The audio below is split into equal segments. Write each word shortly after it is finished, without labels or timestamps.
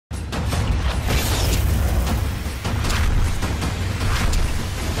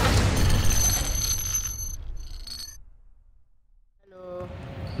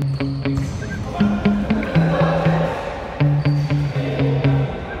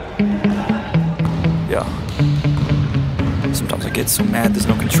get so mad, there's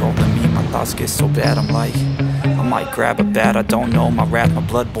no controlling me. My thoughts get so bad, I'm like, I might grab a bat, I don't know. My wrath, my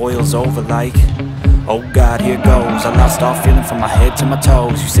blood boils over like, oh God, here goes. I lost all feeling from my head to my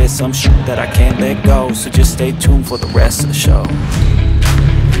toes. You said some shit that I can't let go, so just stay tuned for the rest of the show.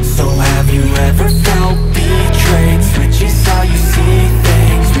 So have you ever felt betrayed? Switches how you see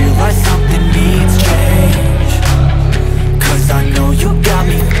things, realize something needs change. Cause I know you got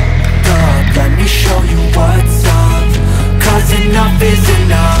me f***ed up, let me show you what's up. Cause enough is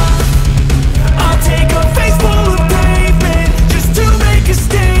enough. I'll take a face full of pavement just to make a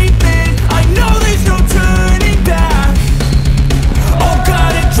statement. I know there's no turning back. Oh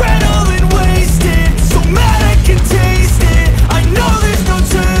God, adrenaline wasted, so mad I can taste it. I know there's no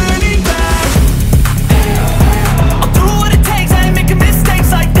turning back. I'll do what it takes, I ain't making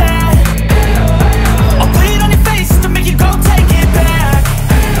mistakes like that. I'll bleed on your face to make you go take it back.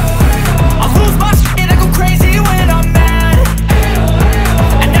 I'll lose my shit, I go crazy when I'm mad.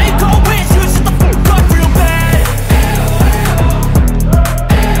 And now you gon' wish you would shut the fuck up real bad.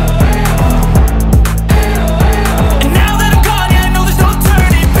 And now that I'm gone, yeah, I know there's no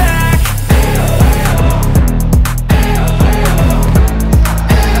turning back.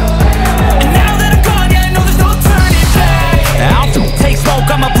 And now that I'm gone, yeah, I know there's no turning back. I'll take smoke,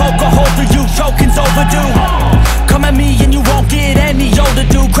 I'ma poke a hole through you, choking's overdue. Come at me and you won't get any older,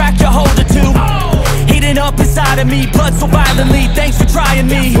 dude. Crack your holder too. Heating up inside of me, blood so violently, thanks for trying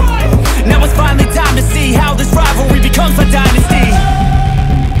me. Now it's finally time to see how this rivalry becomes a dynasty.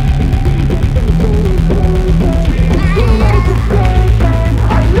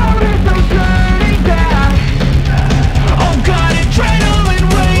 Oh God, adrenaline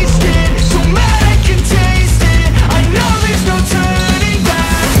wasted, so mad I can taste it. I know there's no turning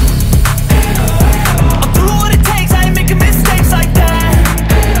back. I'll do what it takes, I ain't making mistakes like that.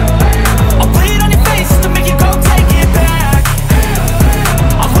 I'll bleed on your face to make you go take it back.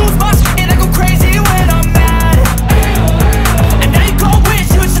 I'll lose my shit, I go crazy when I'm mad. And now you gon' wish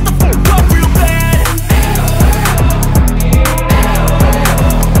you would shut the fuck up real bad.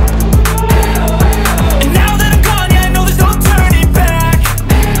 And now that I'm gone, yeah, I know there's no turning back.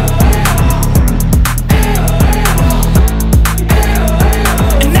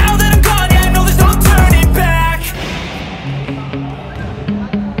 And now that I'm gone, yeah, I know there's no turning back.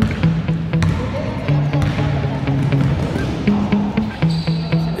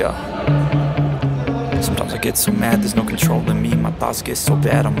 Yeah. Sometimes I get so mad, there's no controlling me. My thoughts get so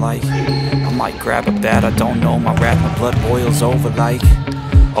bad, I'm like, I might grab a bat, I don't know. My wrath, my blood boils over like,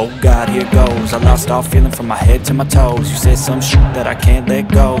 oh God, here goes. I lost all feeling from my head to my toes. You said some shit that I can't let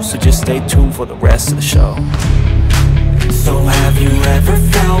go, so just stay tuned for the rest of the show. So have you ever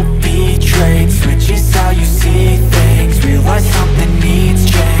felt betrayed? Switches how you see things, realize something needs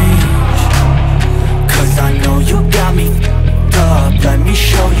change. Cause I know you got me f***ed up, let me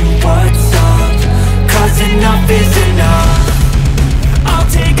show you what's up. Cause enough is enough. I'll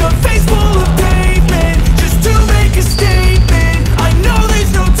take a face full of pavement just to make a statement. I know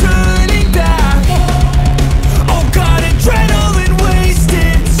there's no turning back. Oh God, adrenaline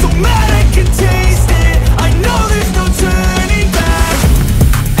wasted, so mad I can taste it. I know there's no turning back.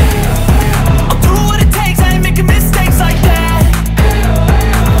 I'll do what it takes, I ain't making mistakes like that.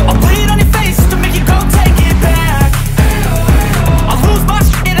 I'll bleed on your face to make you go take it back. I'll lose my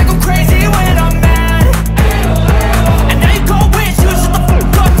shit, I go crazy when I'm mad. And now you gon' wish you would shut the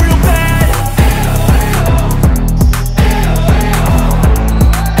fuck up real bad.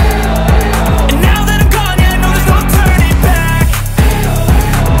 And now that I'm gone, yeah, I know there's no turning back.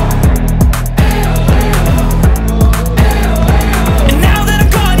 And now that I'm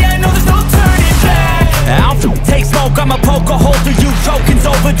gone, yeah, I know there's no turning back. I'll take smoke, I'ma poke a hole through you, choking's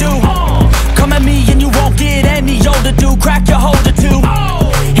overdue. Come at me and you won't get any older, dude. Crack your holder too.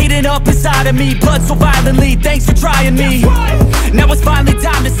 Heating up inside of me, blood so violently, thanks for trying me. Now it's finally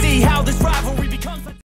time to see how this rivalry